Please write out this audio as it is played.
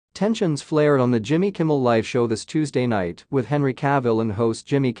Tensions flared on the Jimmy Kimmel live show this Tuesday night, with Henry Cavill and host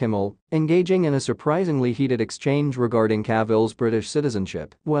Jimmy Kimmel engaging in a surprisingly heated exchange regarding Cavill's British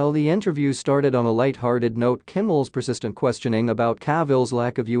citizenship. While the interview started on a lighthearted note, Kimmel's persistent questioning about Cavill's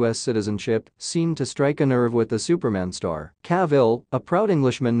lack of US citizenship seemed to strike a nerve with the Superman star. Cavill, a proud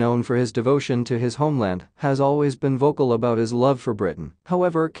Englishman known for his devotion to his homeland, has always been vocal about his love for Britain.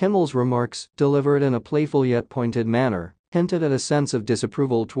 However, Kimmel's remarks, delivered in a playful yet pointed manner, hinted at a sense of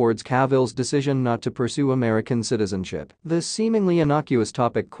disapproval towards Cavill's decision not to pursue American citizenship. This seemingly innocuous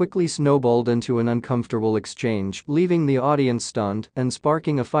topic quickly snowballed into an uncomfortable exchange, leaving the audience stunned and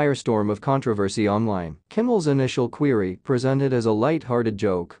sparking a firestorm of controversy online. Kimmel's initial query, presented as a light-hearted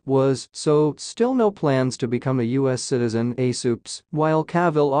joke, was, "So, still no plans to become a US citizen, eh, Soups?" While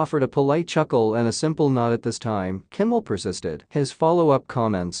Cavill offered a polite chuckle and a simple nod at this time, Kimmel persisted. His follow-up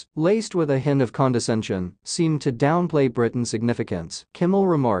comments, laced with a hint of condescension, seemed to downplay Britain's significance. Kimmel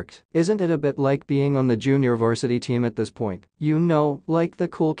remarked, "Isn't it a bit like being on the junior varsity team at this point? You know, like the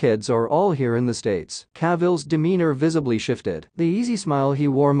cool kids are all here in the States." Cavill's demeanor visibly shifted. The easy smile he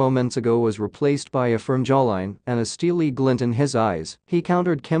wore moments ago was replaced by a firm jawline and a steely glint in his eyes. He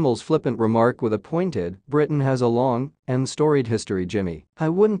countered Kimmel's flippant remark with a pointed, "Britain has a long and storied history, Jimmy. I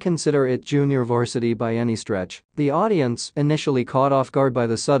wouldn't consider it junior varsity by any stretch." The audience, initially caught off guard by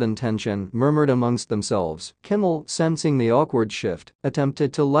the sudden tension, murmured amongst themselves. Kimmel, sensing the awkward shift,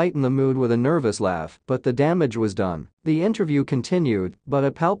 attempted to lighten the mood with a nervous laugh, but the damage was done. The interview continued, but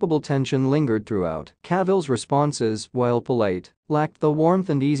a palpable tension lingered throughout. Cavill's responses, while polite, lacked the warmth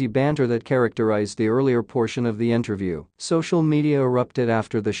and easy banter that characterized the earlier portion of the interview. Social media erupted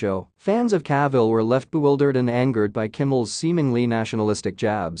after the show. Fans of Cavill were left bewildered and angered by Kimmel's seemingly nationalistic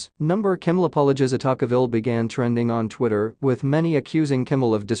jabs. Kimmel apologies at Cavill began trending on Twitter, with many accusing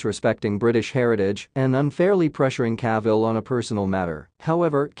Kimmel of disrespecting British heritage and unfairly pressuring Cavill on a personal matter.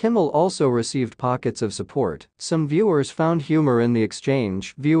 However, Kimmel also received pockets of support. Some viewers found humor in the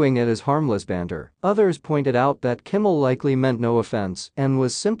exchange, viewing it as harmless banter. Others pointed out that Kimmel likely meant no offense and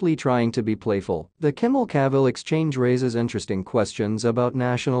was simply trying to be playful. The Kimmel-Cavill exchange raises interesting questions about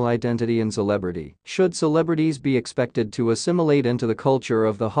national identity and celebrity. Should celebrities be expected to assimilate into the culture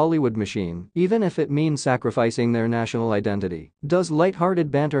of the Hollywood machine, even if it means sacrificing their national identity? Does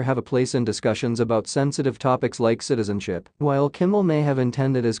lighthearted banter have a place in discussions about sensitive topics like citizenship? While Kimmel may have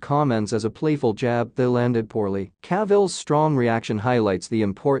intended his comments as a playful jab, they landed poorly. Cavill's strong reaction highlights the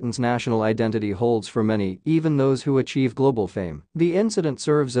importance national identity holds for many, even those who achieve global fame. The incident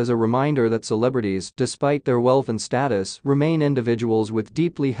serves as a reminder that celebrities, despite their wealth and status, remain individuals with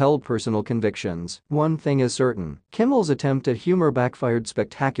deeply held personal convictions. One thing is certain: Kimmel's attempt at humor backfired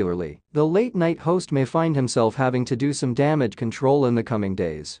spectacularly. The late-night host may find himself having to do some damage control in the coming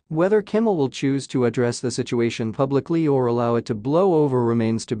days. Whether Kimmel will choose to address the situation publicly or allow it to blow over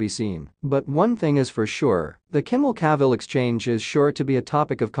remains to be seen. But one thing is for sure: the Kimmel-Cavill exchange is sure to be a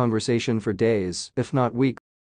topic of conversation for days, if not weeks.